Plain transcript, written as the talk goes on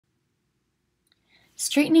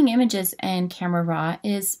Straightening images in Camera Raw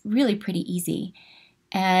is really pretty easy.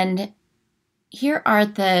 And here are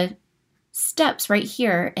the steps right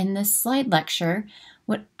here in this slide lecture.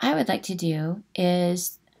 What I would like to do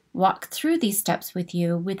is walk through these steps with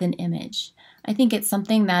you with an image. I think it's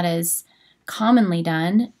something that is commonly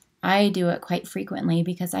done. I do it quite frequently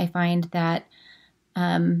because I find that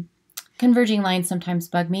converging lines sometimes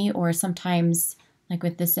bug me, or sometimes, like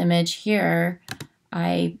with this image here,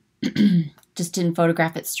 I just didn't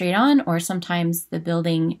photograph it straight on, or sometimes the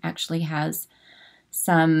building actually has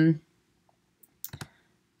some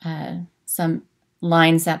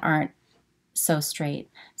lines that aren't so straight.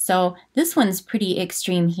 So this one's pretty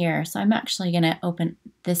extreme here. So I'm actually going to open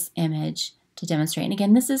this image to demonstrate. And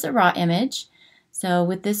again, this is a raw image. So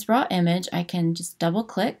with this raw image, I can just double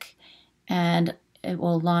click and it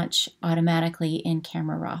will launch automatically in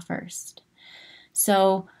Camera Raw first.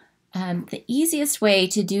 So the easiest way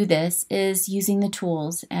to do this is using the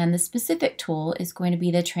tools, and the specific tool is going to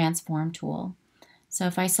be the transform tool. So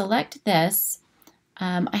if I select this,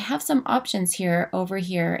 I have some options here over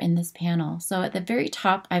here in this panel. So at the very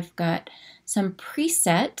top, I've got some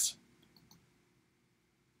preset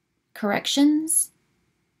corrections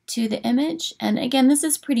to the image. And again, this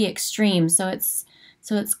is pretty extreme. So it's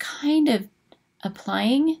kind of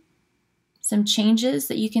applying some changes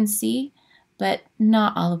that you can see, but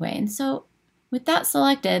not all the way. And so with that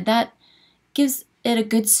selected, that gives it a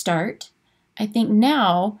good start. I think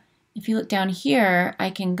now, if you look down here,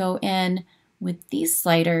 I can go in with these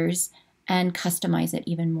sliders and customize it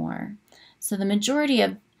even more. So the majority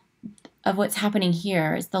of what's happening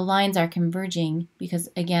here is the lines are converging because,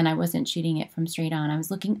 again, I wasn't shooting it from straight on. I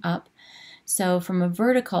was looking up. So from a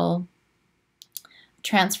vertical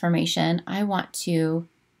transformation, I want to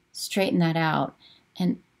straighten that out.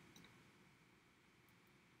 And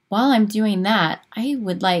while I'm doing that, I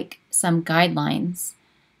would like some guidelines.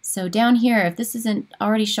 So down here, if this isn't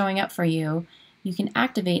already showing up for you, you can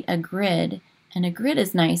activate a grid. And a grid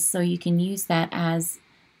is nice, so you can use that as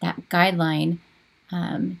that guideline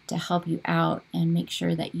to help you out and make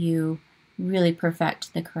sure that you really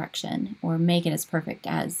perfect the correction or make it as perfect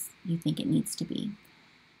as you think it needs to be.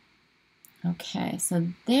 Okay, so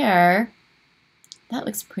there, that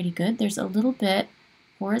looks pretty good. There's a little bit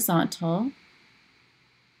horizontal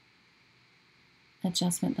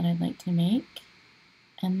adjustment that I'd like to make.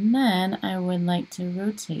 And then I would like to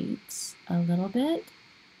rotate a little bit.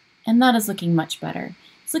 And that is looking much better.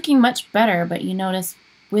 It's looking much better, but you notice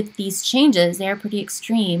with these changes, they are pretty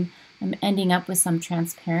extreme. I'm ending up with some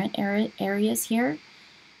transparent areas here.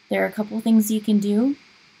 There are a couple things you can do.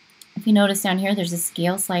 If you notice down here, there's a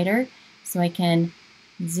scale slider. So I can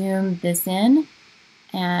zoom this in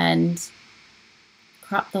and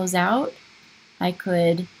crop those out. I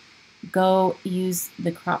could go use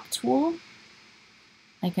the crop tool.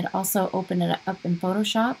 I could also open it up in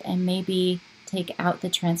Photoshop and maybe take out the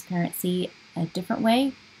transparency a different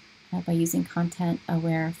way by using content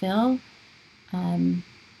aware fill.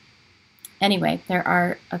 Anyway, there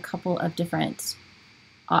are a couple of different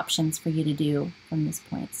options for you to do from this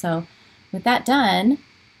point. So with that done,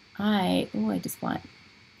 I just want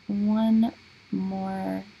one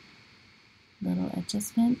more little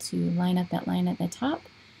adjustment to line up that line at the top.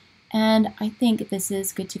 And I think this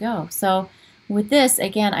is good to go. So with this,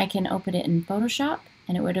 again, I can open it in Photoshop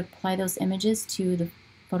and it would apply those images to the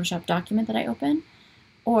Photoshop document that I open.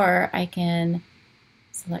 Or I can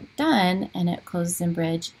select done and it closes in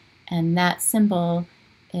Bridge, and that symbol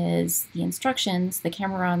is the instructions, the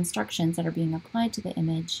Camera Raw instructions that are being applied to the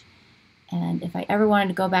image. And if I ever wanted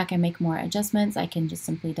to go back and make more adjustments, I can just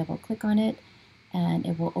simply double click on it and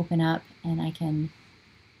it will open up, and I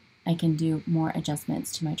can do more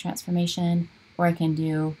adjustments to my transformation, or I can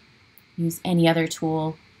use any other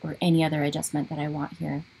tool or any other adjustment that I want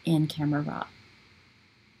here in Camera Raw.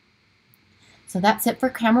 So that's it for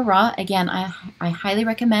Camera Raw. Again, I highly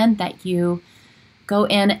recommend that you go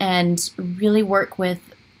in and really work with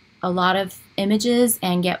a lot of images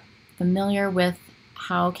and get familiar with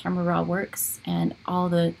how Camera Raw works and all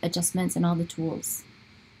the adjustments and all the tools.